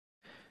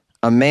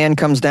A man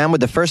comes down with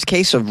the first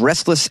case of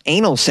restless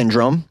anal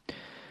syndrome.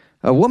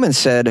 A woman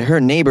said her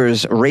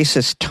neighbor's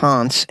racist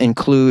taunts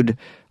include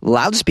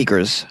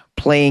loudspeakers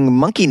playing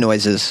monkey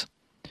noises.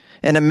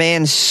 And a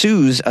man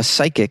sues a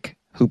psychic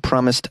who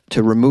promised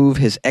to remove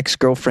his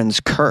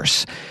ex-girlfriend's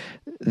curse.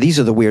 These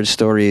are the weird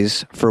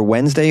stories for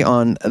Wednesday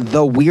on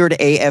The Weird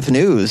AF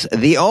News,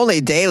 the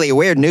only daily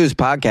weird news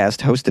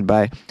podcast hosted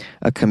by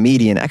a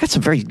comedian. I got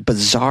some very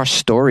bizarre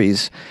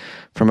stories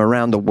from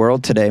around the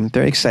world today. I'm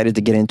very excited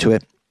to get into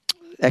it.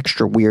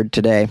 Extra weird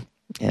today,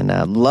 and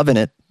loving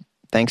it.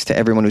 Thanks to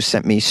everyone who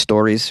sent me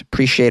stories.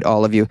 Appreciate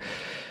all of you.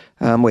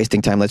 I'm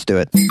wasting time. Let's do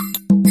it.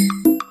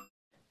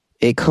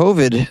 A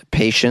COVID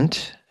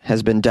patient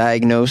has been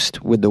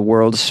diagnosed with the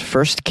world's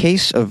first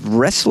case of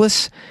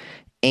restless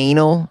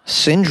anal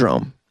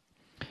syndrome.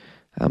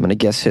 I'm going to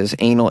guess his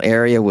anal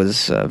area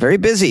was very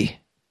busy.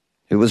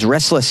 It was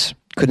restless.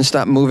 Couldn't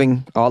stop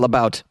moving all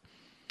about.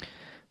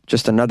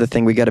 Just another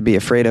thing we got to be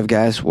afraid of,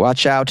 guys.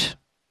 Watch out.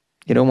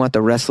 You don't want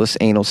the restless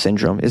anal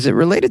syndrome. Is it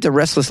related to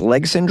restless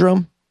leg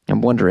syndrome?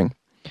 I'm wondering.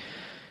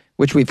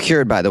 Which we've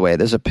cured, by the way.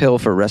 There's a pill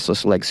for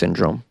restless leg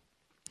syndrome.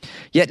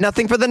 Yet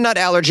nothing for the nut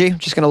allergy.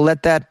 Just going to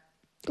let that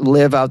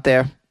live out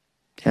there.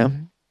 Yeah.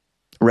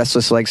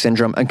 Restless leg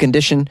syndrome, a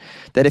condition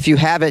that if you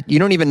have it, you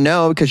don't even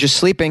know because you're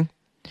sleeping.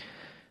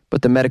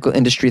 But the medical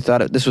industry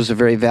thought this was a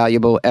very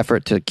valuable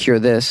effort to cure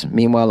this.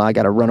 Meanwhile, I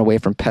got to run away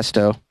from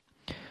pesto.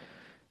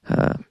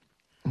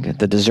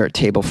 The dessert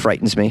table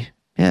frightens me.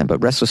 Yeah,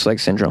 but restless leg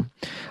syndrome.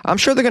 I'm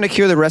sure they're going to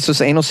cure the restless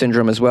anal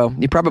syndrome as well.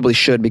 You probably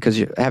should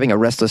because having a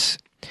restless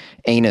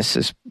anus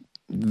is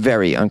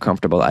very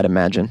uncomfortable, I'd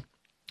imagine,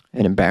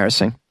 and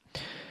embarrassing.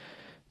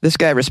 This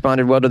guy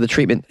responded well to the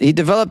treatment. He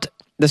developed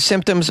the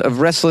symptoms of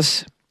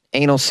restless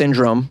anal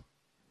syndrome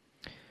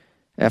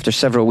after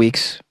several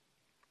weeks.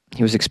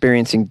 He was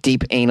experiencing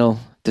deep anal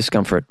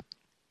discomfort.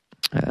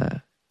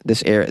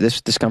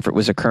 This discomfort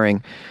was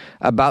occurring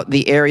about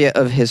the area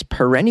of his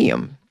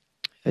perineum.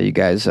 Are you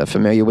guys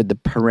familiar with the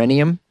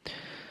perineum?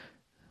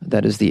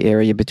 That is the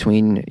area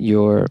between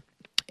your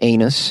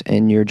anus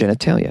and your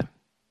genitalia.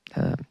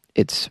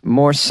 It's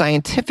more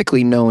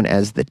scientifically known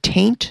as the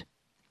taint.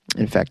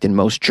 In fact, in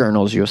most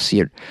journals, you'll see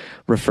it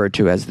referred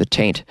to as the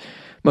taint.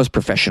 Most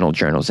professional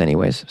journals,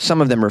 anyways. Some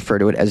of them refer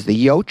to it as the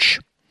yoch.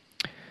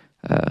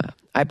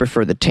 I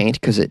prefer the taint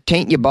because it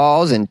taint your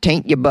balls and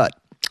taint your butt.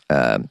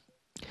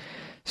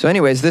 So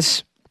anyways,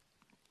 this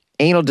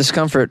anal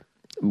discomfort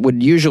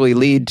would usually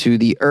lead to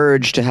the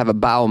urge to have a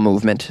bowel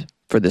movement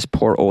for this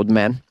poor old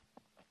man.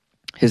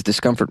 His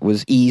discomfort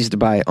was eased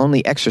by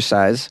only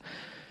exercise,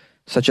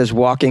 such as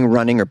walking,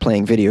 running, or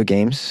playing video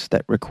games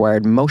that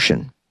required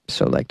motion.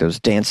 So like those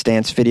Dance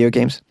Dance video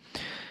games.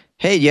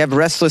 Hey, you have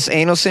restless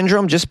anal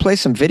syndrome? Just play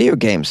some video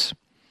games.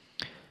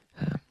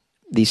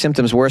 The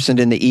symptoms worsened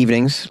in the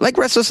evenings, like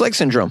restless leg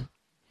syndrome.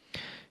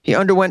 He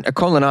underwent a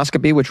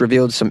colonoscopy, which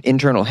revealed some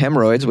internal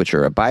hemorrhoids, which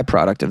are a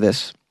byproduct of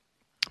this.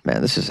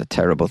 Man, this is a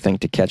terrible thing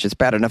to catch. It's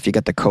bad enough you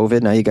got the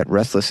COVID. Now you got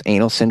restless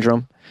anal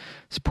syndrome.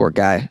 This poor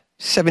guy,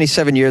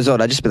 77 years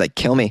old. I'd just be like,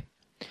 kill me.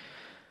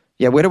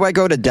 Yeah, where do I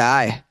go to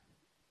die?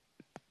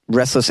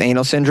 Restless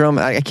anal syndrome?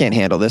 I can't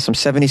handle this. I'm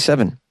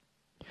 77.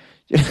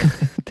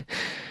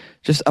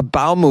 Just a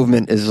bowel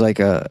movement is like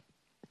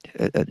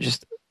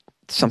just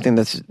something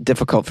that's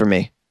difficult for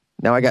me.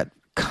 Now I got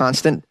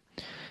constant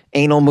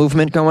anal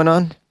movement going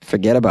on.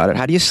 Forget about it.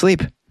 How do you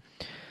sleep?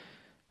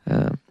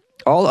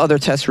 All other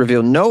tests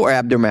reveal no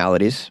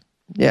abnormalities.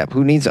 Yeah,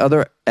 who needs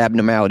other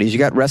abnormalities? You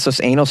got restless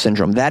anal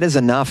syndrome. That is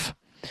enough.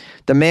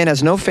 The man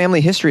has no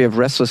family history of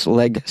restless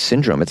leg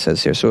syndrome, it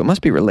says here, so it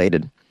must be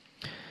related.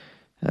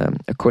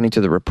 According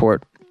to the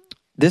report,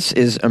 this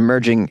is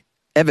emerging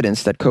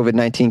evidence that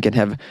COVID-19 can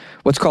have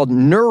what's called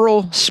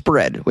neural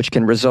spread, which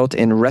can result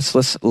in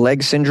restless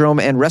leg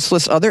syndrome and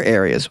restless other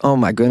areas. Oh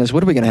my goodness,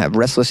 what are we going to have?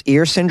 Restless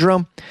ear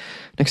syndrome?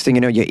 Next thing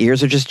you know, your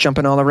ears are just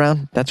jumping all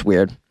around? That's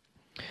weird.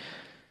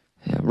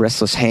 Yeah,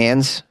 restless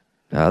hands,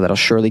 that'll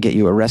surely get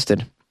you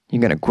arrested.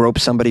 You're going to grope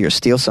somebody or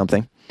steal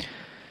something.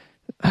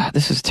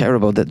 This is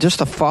terrible. Just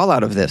the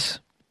fallout of this.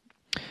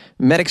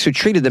 Medics who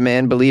treated the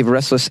man believe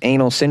restless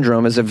anal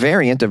syndrome is a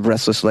variant of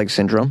restless leg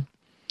syndrome.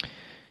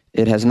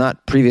 It has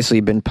not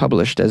previously been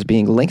published as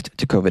being linked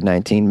to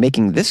COVID-19,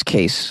 making this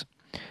case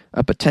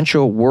a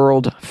potential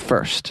world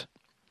first.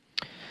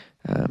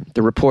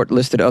 The report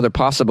listed other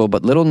possible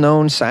but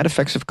little-known side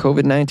effects of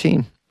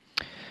COVID-19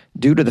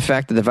 due to the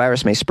fact that the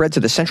virus may spread to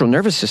the central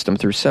nervous system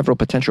through several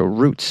potential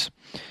routes.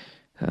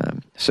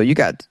 So you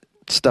got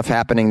stuff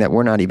happening that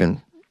we don't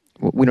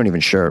even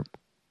sure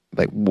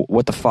like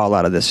what the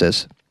fallout of this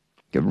is.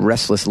 You have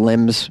restless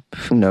limbs,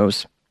 who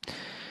knows?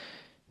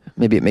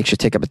 Maybe it makes you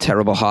take up a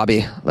terrible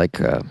hobby, like,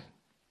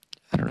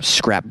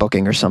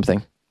 scrapbooking or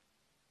something.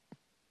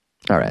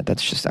 All right,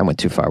 I went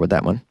too far with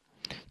that one.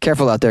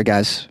 Careful out there,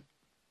 guys.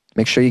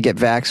 Make sure you get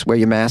vaxxed, wear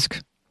your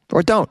mask,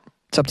 or don't.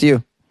 It's up to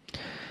you.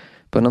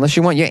 But unless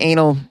you want your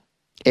anal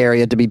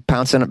area to be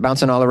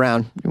bouncing all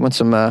around, you want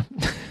some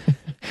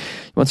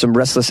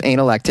restless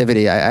anal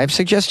activity, I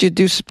suggest you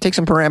take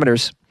some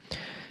precautions,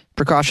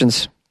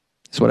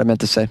 is what I meant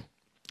to say.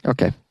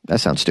 Okay, that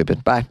sounds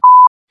stupid. Bye.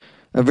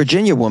 A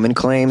Virginia woman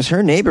claims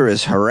her neighbor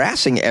is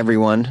harassing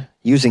everyone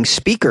using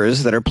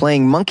speakers that are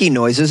playing monkey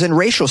noises and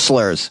racial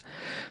slurs.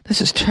 This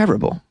is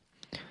terrible.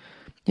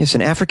 Yes,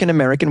 an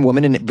African-American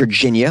woman in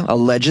Virginia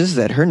alleges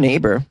that her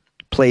neighbor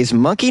plays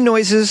monkey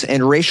noises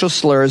and racial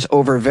slurs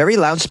over very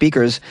loud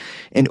speakers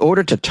in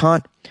order to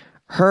taunt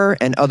her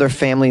and other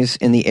families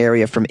in the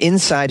area from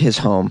inside his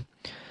home.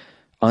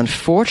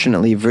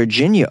 Unfortunately,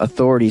 Virginia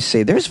authorities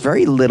say there's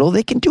very little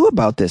they can do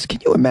about this. Can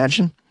you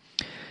imagine?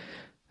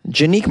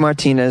 Janique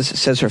Martinez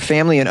says her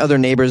family and other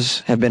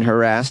neighbors have been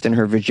harassed in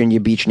her Virginia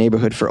Beach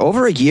neighborhood for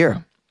over a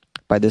year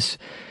by this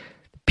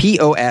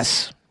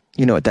POS.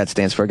 You know what that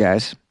stands for,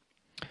 guys.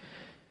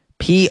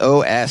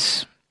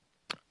 POS.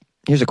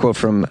 Here's a quote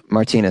from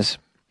Martinez.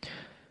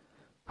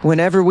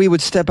 Whenever we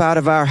would step out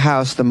of our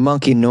house, the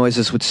monkey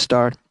noises would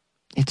start.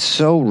 It's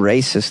so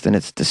racist and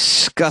it's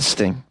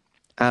disgusting.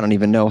 I don't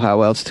even know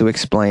how else to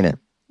explain it.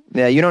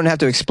 Yeah, you don't have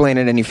to explain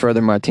it any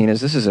further,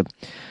 Martinez. This is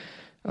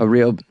a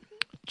real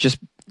just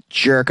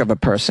jerk of a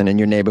person in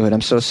your neighborhood.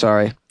 I'm so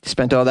sorry. You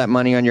spent all that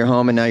money on your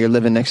home and now you're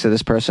living next to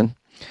this person.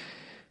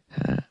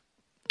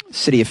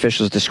 City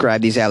officials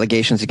describe these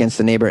allegations against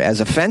the neighbor as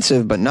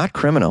offensive, but not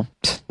criminal.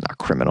 Not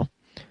criminal.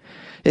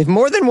 If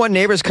more than one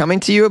neighbor is coming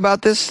to you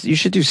about this, you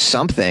should do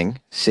something,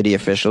 city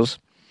officials.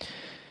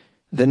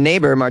 The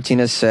neighbor,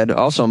 Martinez said,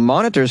 also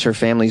monitors her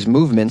family's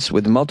movements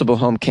with multiple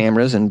home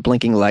cameras and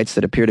blinking lights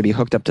that appear to be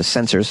hooked up to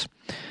sensors.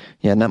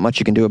 Yeah, not much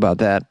you can do about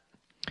that.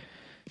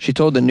 She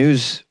told the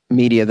news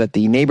media that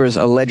the neighbor's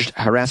alleged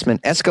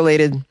harassment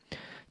escalated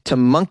to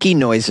monkey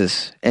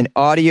noises and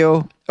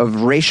audio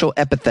of racial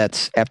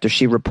epithets after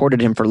she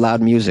reported him for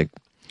loud music.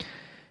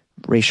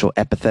 Racial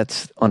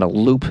epithets on a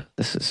loop.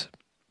 This is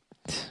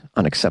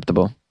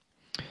unacceptable.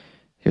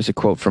 Here's a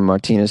quote from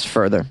Martinez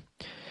further.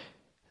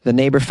 The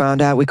neighbor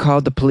found out we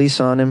called the police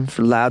on him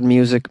for loud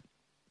music.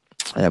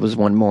 That was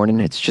one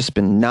morning. It's just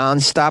been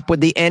nonstop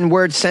with the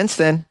N-word since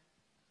then.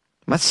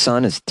 My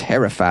son is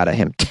terrified of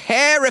him.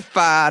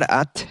 Terrified,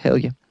 I tell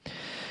you.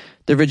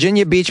 The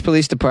Virginia Beach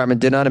Police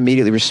Department did not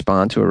immediately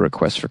respond to a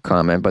request for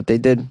comment, but they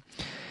did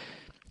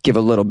give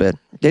a little bit.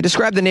 They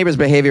described the neighbor's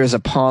behavior as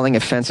appalling,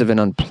 offensive, and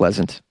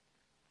unpleasant.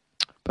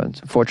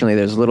 But unfortunately,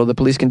 there's little the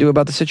police can do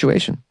about the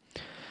situation.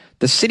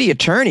 The city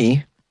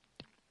attorney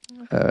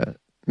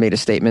made a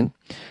statement,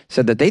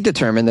 said that they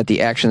determined that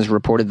the actions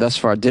reported thus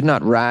far did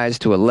not rise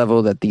to a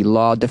level that the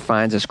law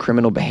defines as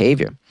criminal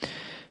behavior.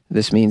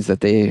 This means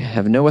that they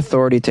have no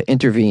authority to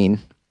intervene.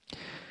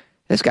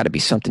 There's got to be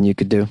something you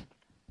could do.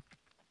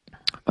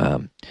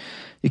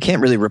 You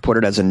can't really report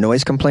it as a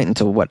noise complaint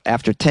until,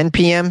 after 10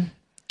 p.m.?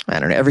 I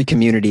don't know. Every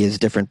community is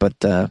different, but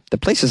the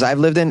places I've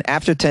lived in,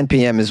 after 10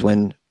 p.m. is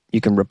when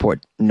you can report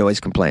noise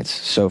complaints.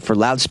 So for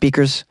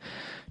loudspeakers,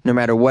 no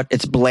matter what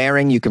it's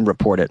blaring, you can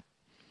report it.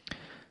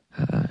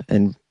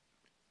 And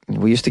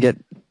we used to get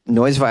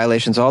noise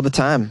violations all the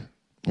time.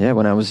 Yeah,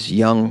 when I was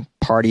young,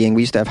 partying,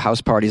 we used to have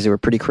house parties. They were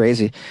pretty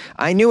crazy.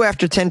 I knew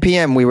after 10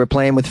 p.m. we were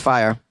playing with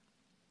fire.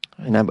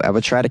 And I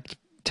would try to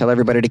tell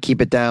everybody to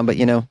keep it down, but,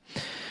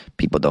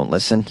 people don't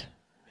listen.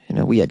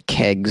 We had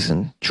kegs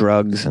and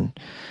drugs, and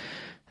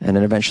then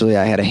eventually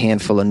I had a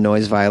handful of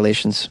noise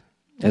violations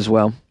as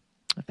well.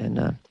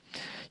 And,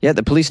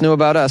 the police knew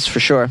about us for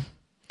sure.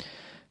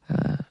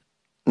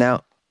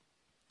 Now,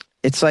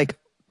 it's like,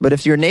 but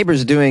if your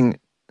neighbor's doing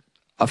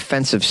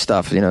offensive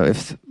stuff,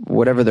 if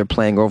whatever they're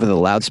playing over the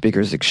loudspeaker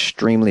is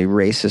extremely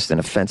racist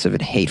and offensive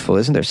and hateful,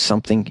 isn't there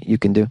something you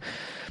can do?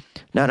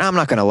 Now I'm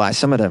not going to lie.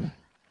 Some of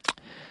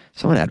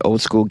that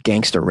old school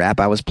gangster rap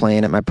I was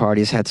playing at my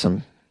parties had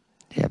some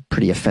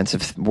pretty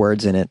offensive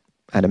words in it.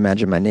 I'd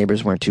imagine my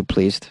neighbors weren't too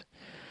pleased.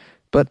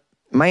 But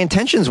my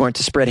intentions weren't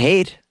to spread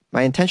hate.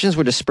 My intentions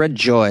were to spread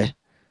joy.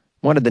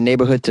 Wanted the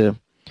neighborhood to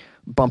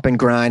bump and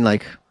grind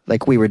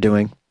like we were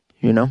doing,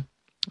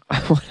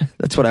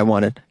 That's what I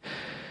wanted.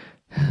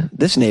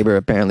 This neighbor,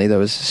 apparently,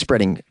 though, is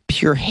spreading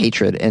pure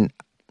hatred, and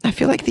I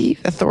feel like the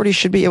authorities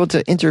should be able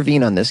to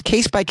intervene on this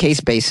case-by-case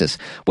basis.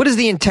 What is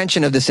the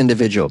intention of this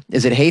individual?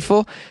 Is it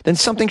hateful? Then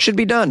something should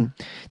be done.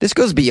 This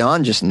goes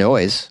beyond just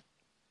noise.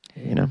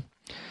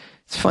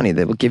 It's funny.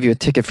 They will give you a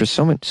ticket for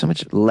so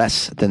much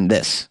less than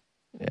this.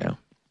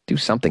 Do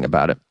something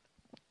about it.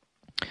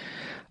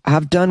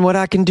 I've done what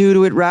I can do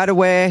to it right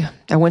away.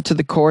 I went to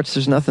the courts.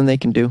 There's nothing they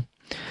can do.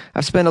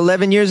 I've spent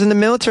 11 years in the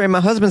military.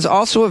 My husband's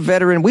also a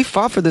veteran. We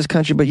fought for this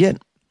country, but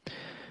yet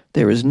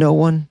there is no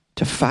one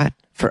to fight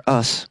for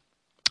us.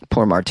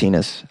 Poor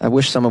Martinez. I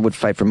wish someone would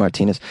fight for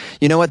Martinez.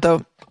 You know what,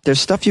 though?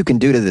 There's stuff you can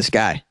do to this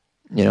guy.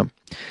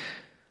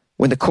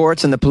 When the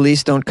courts and the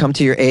police don't come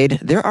to your aid,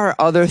 there are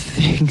other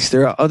things.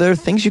 There are other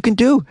things you can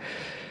do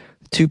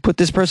to put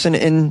this person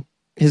in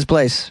his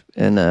place.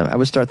 And I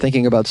would start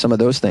thinking about some of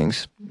those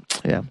things.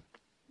 Yeah.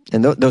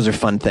 And those are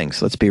fun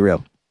things. Let's be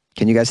real.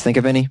 Can you guys think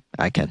of any?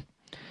 I can.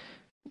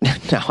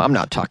 No, I'm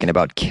not talking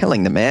about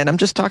killing the man. I'm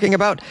just talking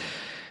about,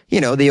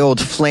 the old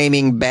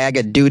flaming bag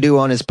of doo-doo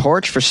on his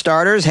porch for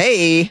starters.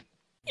 Hey!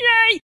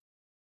 Yay!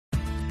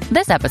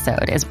 This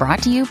episode is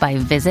brought to you by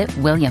Visit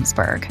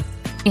Williamsburg.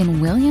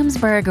 In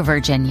Williamsburg,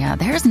 Virginia,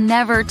 there's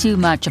never too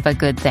much of a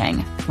good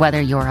thing.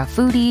 Whether you're a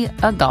foodie,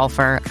 a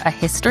golfer, a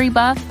history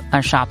buff, a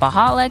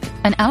shopaholic,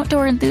 an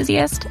outdoor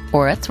enthusiast,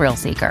 or a thrill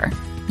seeker,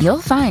 you'll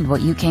find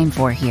what you came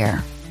for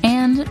here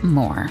and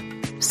more.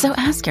 So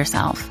ask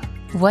yourself,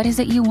 what is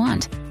it you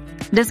want?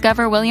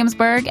 Discover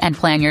Williamsburg and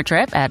plan your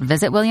trip at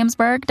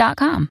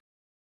visitwilliamsburg.com.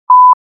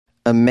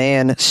 A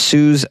man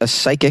sues a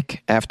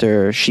psychic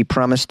after she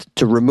promised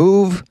to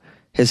remove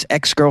his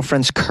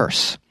ex-girlfriend's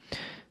curse.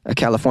 A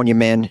California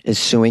man is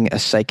suing a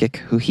psychic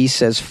who he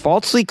says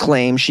falsely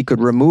claimed she could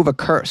remove a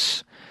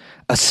curse,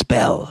 a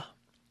spell,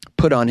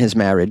 put on his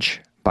marriage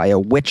by a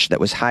witch that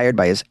was hired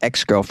by his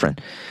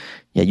ex-girlfriend.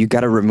 Yeah, you got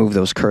to remove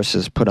those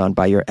curses put on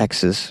by your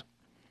exes.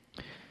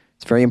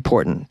 It's very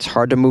important. It's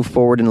hard to move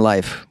forward in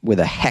life with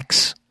a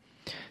hex,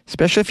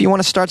 especially if you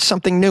want to start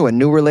something new, a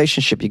new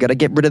relationship. You got to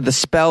get rid of the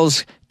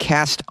spells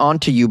cast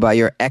onto you by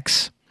your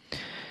ex.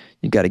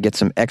 You got to get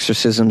some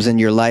exorcisms in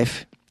your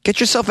life. Get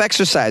yourself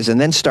exercised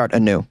and then start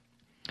anew.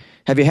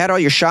 Have you had all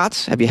your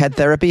shots? Have you had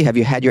therapy? Have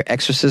you had your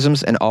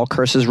exorcisms and all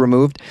curses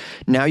removed?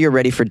 Now you're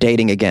ready for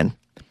dating again.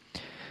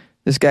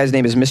 This guy's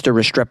name is Mr.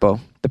 Restrepo.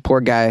 The poor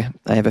guy,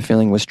 I have a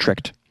feeling, was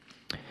tricked.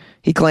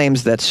 He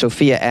claims that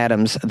Sophia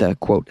Adams, the,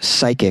 quote,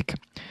 psychic,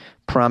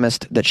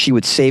 promised that she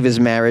would save his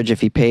marriage if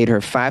he paid her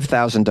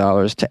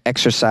 $5,000 to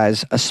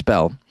exorcise a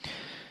spell.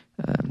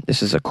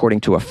 This is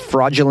according to a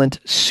fraudulent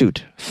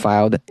suit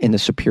filed in the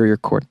Superior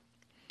Court.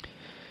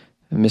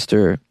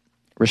 Mr.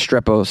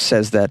 Restrepo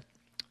says that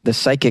the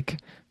psychic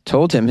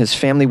told him his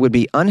family would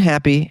be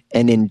unhappy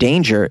and in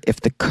danger if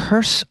the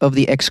curse of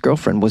the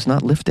ex-girlfriend was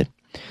not lifted.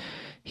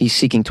 He's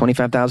seeking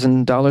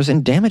 $25,000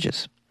 in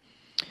damages.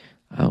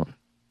 Oh,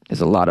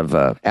 there's a lot of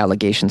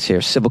allegations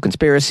here. Civil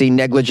conspiracy,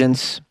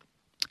 negligence,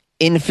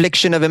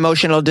 infliction of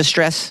emotional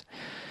distress.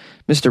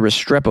 Mr.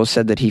 Restrepo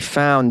said that he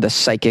found the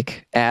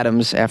psychic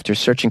Adams after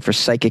searching for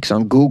psychics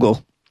on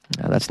Google.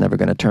 That's never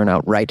going to turn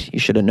out right. You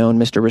should have known,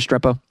 Mr.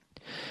 Restrepo.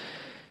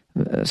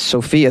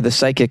 Sophia, the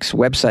psychic's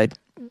website,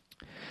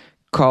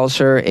 calls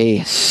her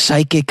a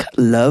psychic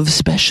love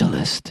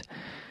specialist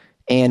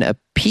and a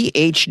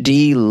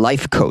PhD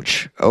life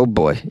coach. Oh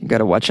boy, you got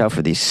to watch out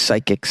for these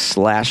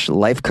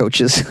psychic/life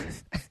coaches.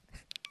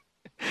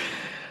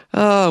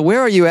 Where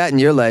are you at in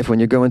your life when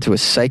you're going to a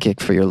psychic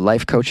for your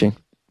life coaching?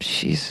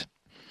 Jeez.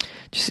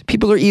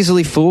 People are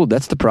easily fooled.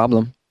 That's the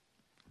problem.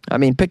 I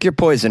mean, pick your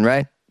poison,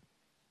 right?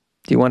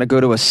 Do you want to go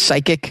to a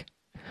psychic?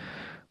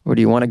 Or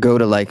do you want to go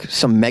to like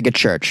some mega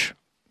church?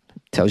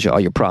 Tells you all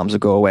your problems will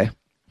go away.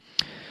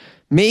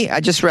 Me, I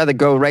just rather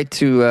go right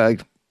to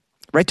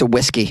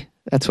whiskey.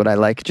 That's what I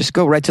like. Just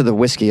go right to the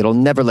whiskey. It'll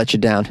never let you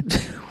down.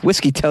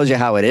 Whiskey tells you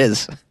how it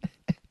is.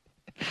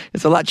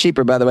 It's a lot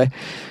cheaper, by the way.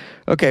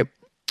 Okay,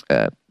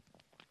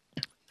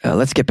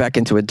 let's get back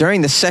into it.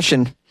 During the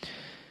session,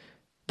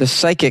 the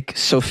psychic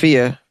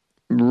Sophia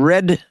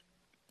read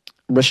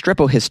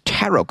Restrepo his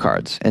tarot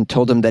cards and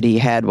told him that he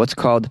had what's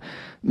called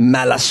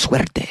mala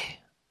suerte,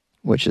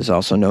 which is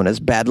also known as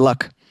bad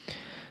luck.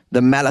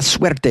 The mala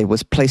suerte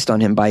was placed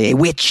on him by a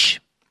witch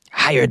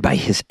hired by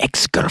his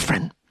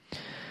ex-girlfriend.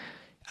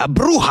 A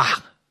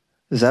bruja.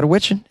 Is that a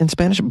witch in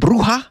Spanish?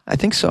 Bruja? I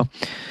think so.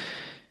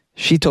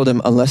 She told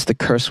him unless the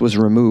curse was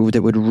removed,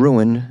 it would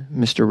ruin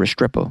Mr.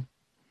 Restrepo,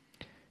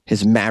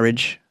 his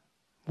marriage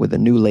with a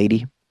new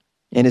lady,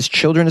 and his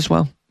children as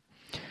well.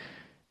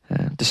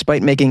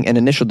 Despite making an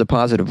initial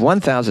deposit of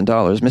 $1,000,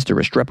 Mr.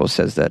 Restrepo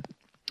says that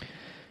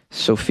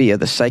Sophia,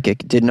 the psychic,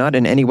 did not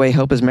in any way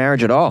help his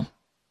marriage at all.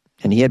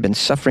 And he had been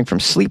suffering from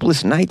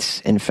sleepless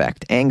nights, in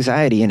fact,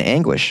 anxiety and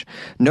anguish.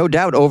 No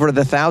doubt over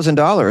the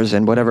 $1,000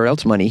 and whatever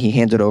else money he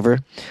handed over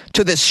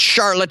to this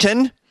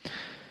charlatan.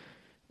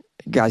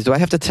 Guys, do I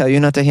have to tell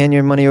you not to hand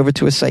your money over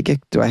to a psychic?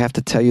 Do I have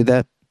to tell you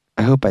that?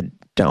 I hope I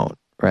don't,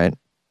 right?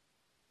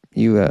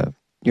 You're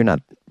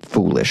not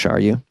foolish, are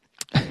you?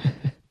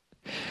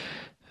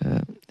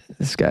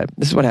 This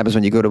is what happens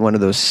when you go to one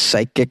of those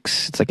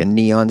psychics. It's like a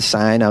neon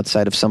sign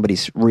outside of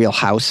somebody's real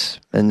house.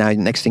 And now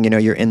next thing you know,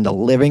 you're in the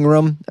living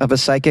room of a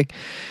psychic.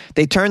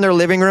 They turned their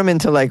living room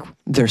into like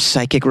their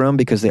psychic room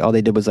because all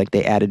they did was like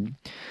they added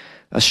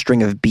a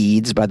string of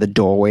beads by the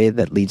doorway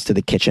that leads to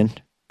the kitchen.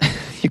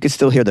 You can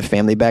still hear the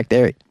family back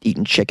there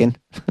eating chicken.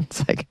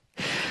 It's like,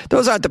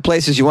 those aren't the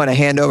places you want to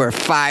hand over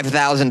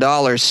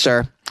 $5,000,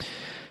 sir.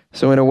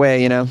 So in a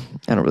way, I don't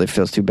really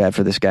feel too bad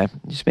for this guy.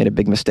 He just made a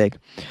big mistake.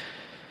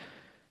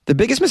 The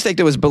biggest mistake,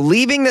 though, is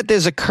believing that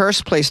there's a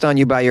curse placed on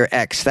you by your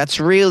ex. That's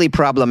really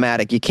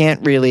problematic. You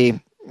can't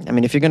really,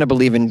 if you're going to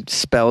believe in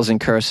spells and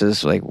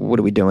curses, like, what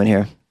are we doing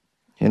here?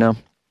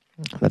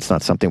 That's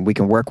not something we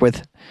can work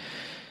with.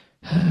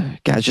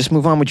 Guys, just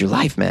move on with your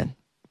life, man.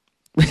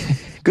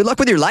 Good luck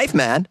with your life,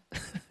 man.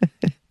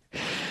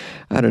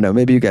 I don't know.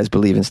 Maybe you guys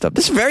believe in stuff.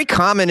 This is very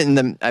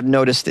common I've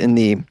noticed in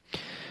the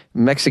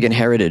Mexican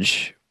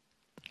heritage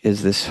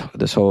is this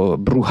whole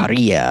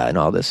brujeria and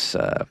all this.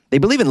 They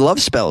believe in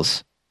love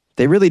spells.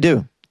 They really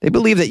do. They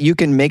believe that you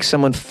can make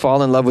someone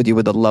fall in love with you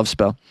with a love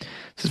spell.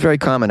 This is very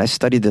common. I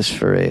studied this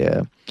for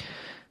a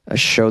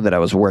show that I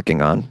was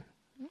working on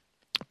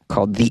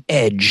called The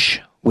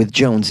Edge with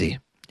Jonesy.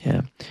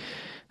 Yeah.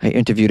 I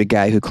interviewed a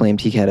guy who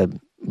claimed he had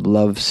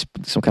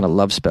some kind of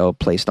love spell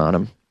placed on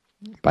him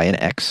by an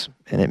ex,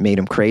 and it made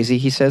him crazy,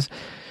 he says.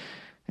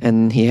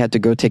 And he had to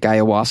go take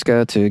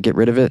ayahuasca to get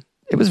rid of it.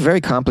 It was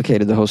very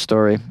complicated, the whole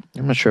story.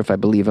 I'm not sure if I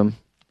believe him.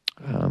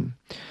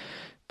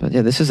 But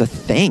yeah, this is a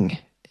thing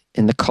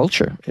in the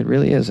culture. It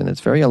really is, and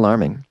it's very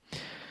alarming. I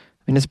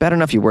mean, it's bad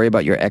enough you worry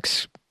about your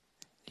ex,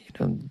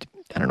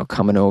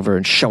 coming over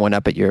and showing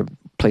up at your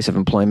place of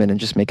employment and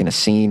just making a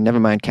scene. Never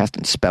mind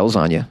casting spells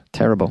on you.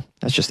 Terrible.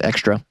 That's just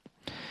extra.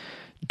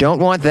 Don't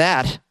want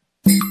that.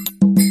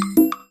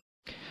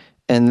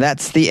 And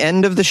that's the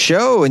end of the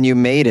show, and you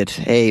made it.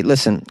 Hey,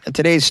 listen,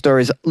 today's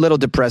story is a little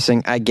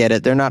depressing. I get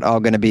it. They're not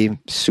all going to be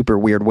super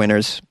weird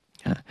winners.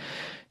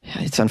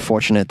 It's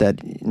unfortunate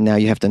that now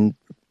you have to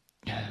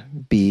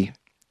be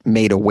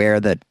made aware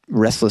that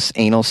restless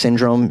anal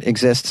syndrome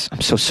exists.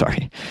 I'm so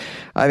sorry.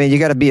 I mean, you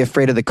got to be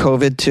afraid of the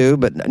COVID too,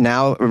 but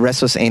now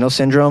restless anal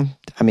syndrome,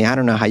 I mean, I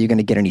don't know how you're going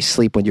to get any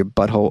sleep with your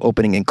butthole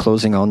opening and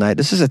closing all night.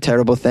 This is a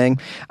terrible thing.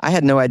 I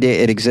had no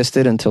idea it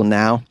existed until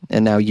now,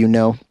 and now you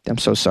know. I'm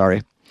so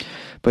sorry.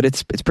 But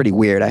it's pretty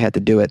weird. I had to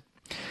do it.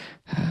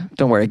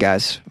 Don't worry,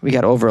 guys. We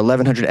got over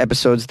 1,100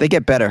 episodes. They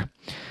get better.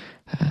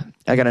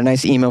 I got a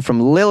nice email from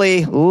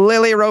Lily.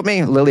 Lily wrote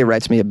me. Lily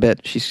writes me a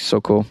bit. She's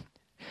so cool.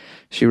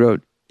 She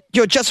wrote,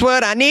 "You're just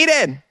what I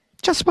needed.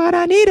 Just what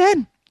I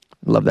needed."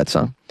 Love that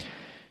song.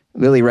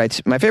 Lily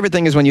writes, "My favorite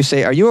thing is when you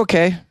say, 'Are you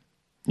okay?'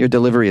 Your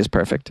delivery is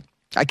perfect."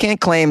 I can't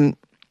claim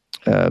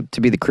to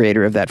be the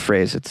creator of that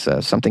phrase. It's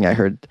something I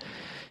heard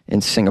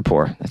in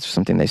Singapore. That's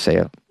something they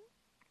say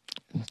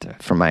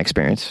from my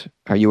experience.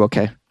 Are you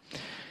okay?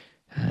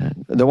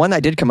 The one I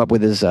did come up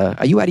with is,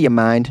 "Are you out of your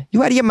mind?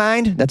 You out of your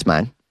mind?" That's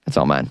mine. That's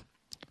all mine.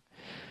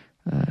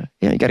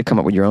 You got to come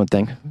up with your own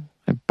thing.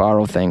 I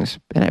borrow things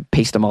and I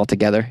paste them all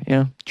together,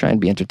 try and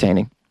be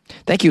entertaining.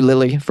 Thank you,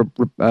 Lily, for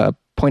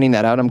pointing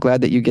that out. I'm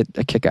glad that you get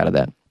a kick out of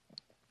that.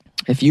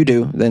 If you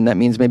do, then that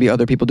means maybe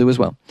other people do as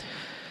well.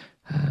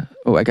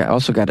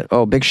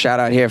 Big shout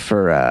out here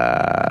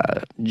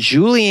for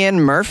Julianne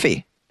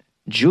Murphy.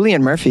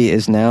 Julianne Murphy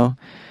is now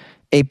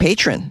a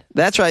patron.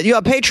 That's right. You're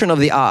a patron of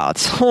the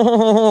arts.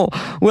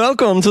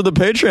 Welcome to the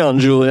Patreon,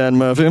 Julianne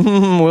Murphy.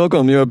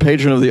 Welcome. You're a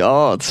patron of the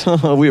arts.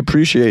 We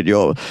appreciate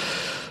your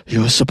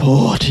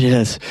support.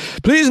 Yes.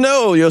 Please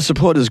know your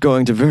support is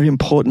going to very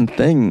important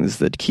things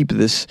that keep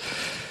this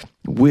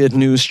weird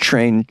news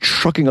train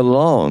trucking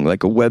along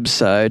like a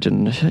website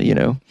and,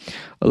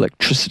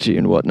 electricity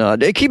and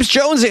whatnot. It keeps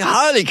Jonesy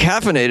highly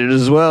caffeinated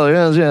as well.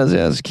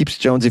 Yes. It keeps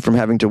Jonesy from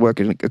having to work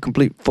a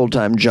complete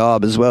full-time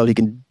job as well. He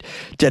can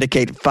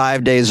dedicate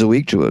 5 days a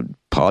week to a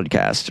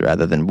podcast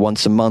rather than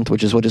once a month,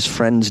 which is what his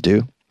friends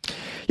do.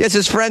 Yes,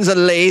 his friends are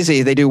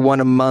lazy. They do one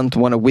a month,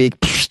 one a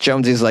week.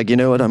 Jonesy's like, you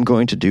know what? I'm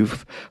going to do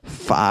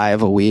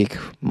 5 a week,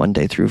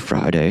 Monday through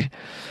Friday.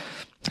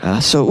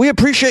 So we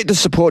appreciate the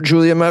support,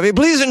 Julia Murphy.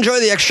 Please enjoy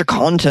the extra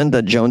content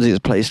that Jonesy has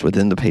placed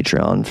within the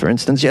Patreon. For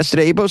instance,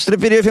 yesterday he posted a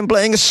video of him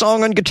playing a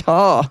song on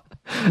guitar.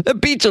 A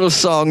Beatles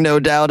song,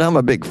 no doubt. I'm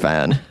a big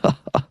fan.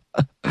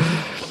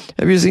 Have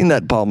you seen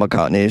that Paul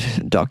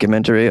McCartney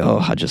documentary? Oh,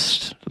 I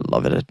just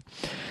love it.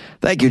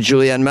 Thank you,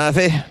 Julianne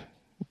Murphy.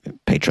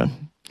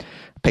 Patron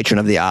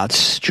of the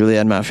arts,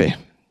 Julianne Murphy.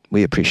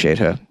 We appreciate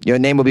her. Your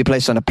name will be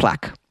placed on a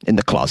plaque in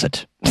the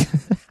closet.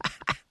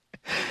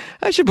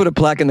 I should put a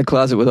plaque in the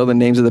closet with all the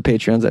names of the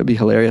Patreons. That would be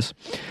hilarious.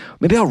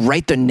 Maybe I'll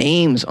write their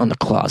names on the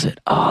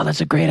closet. Oh,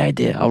 that's a great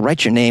idea. I'll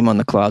write your name on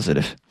the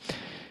closet.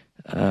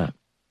 You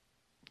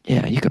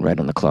can write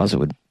on the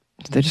closet.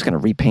 They're just going to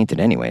repaint it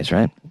anyways,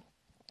 right?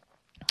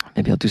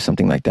 Maybe I'll do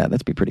something like that.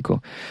 That'd be pretty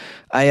cool.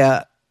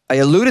 I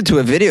alluded to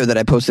a video that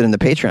I posted in the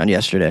Patreon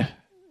yesterday.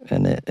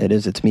 And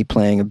it's me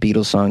playing a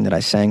Beatles song that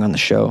I sang on the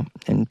show.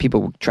 And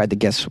people tried to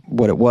guess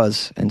what it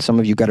was. And some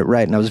of you got it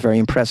right. And I was very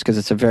impressed because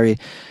it's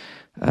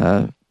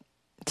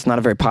not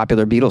a very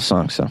popular Beatles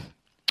song. So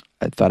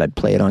I thought I'd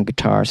play it on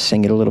guitar,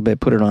 sing it a little bit,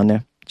 put it on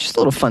there. Just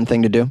a little fun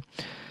thing to do.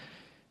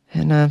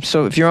 And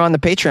so if you're on the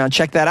Patreon,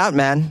 check that out,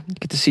 man. You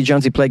get to see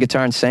Jonesy play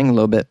guitar and sing a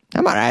little bit.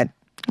 I'm all right.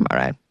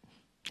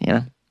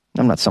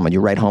 I'm not someone you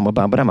write home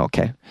about, but I'm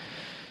okay.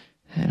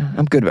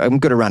 I'm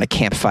good around a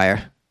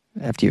campfire.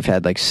 After you've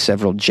had like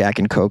several Jack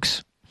and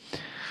Cokes.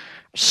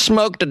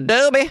 Smoked a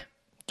doobie. You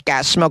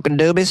guys smoking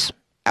doobies?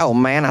 Oh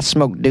man, I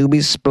smoke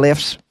doobies,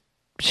 spliffs.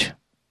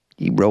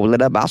 You roll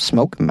it up, I'll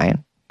smoke it,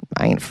 man.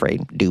 I ain't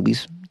afraid.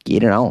 Doobies.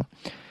 Get it on.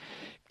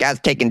 Guys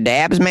taking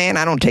dabs, man?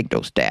 I don't take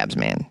those dabs,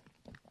 man.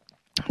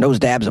 Those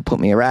dabs will put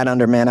me right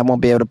under, man. I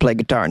won't be able to play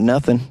guitar.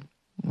 Nothing.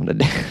 All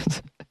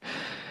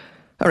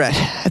right.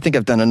 I think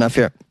I've done enough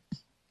here.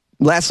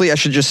 Lastly, I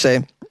should just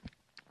say,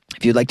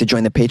 if you'd like to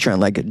join the Patreon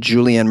like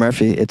Julianne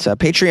Murphy, it's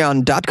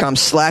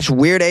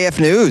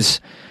patreon.com/WeirdAFNews.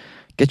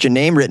 Get your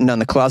name written on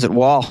the closet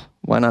wall.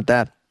 Why not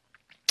that?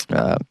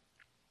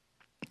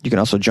 You can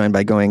also join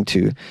by going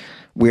to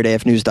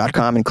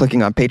weirdafnews.com and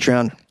clicking on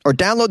Patreon, or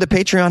download the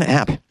Patreon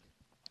app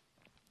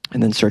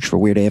and then search for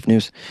Weird AF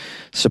News.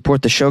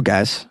 Support the show,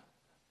 guys.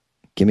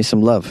 Give me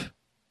some love.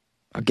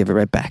 I'll give it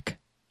right back.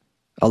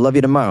 I'll love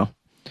you tomorrow.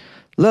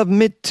 Love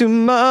me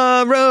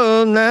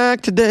tomorrow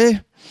like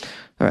today.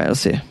 All right, I'll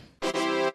see you.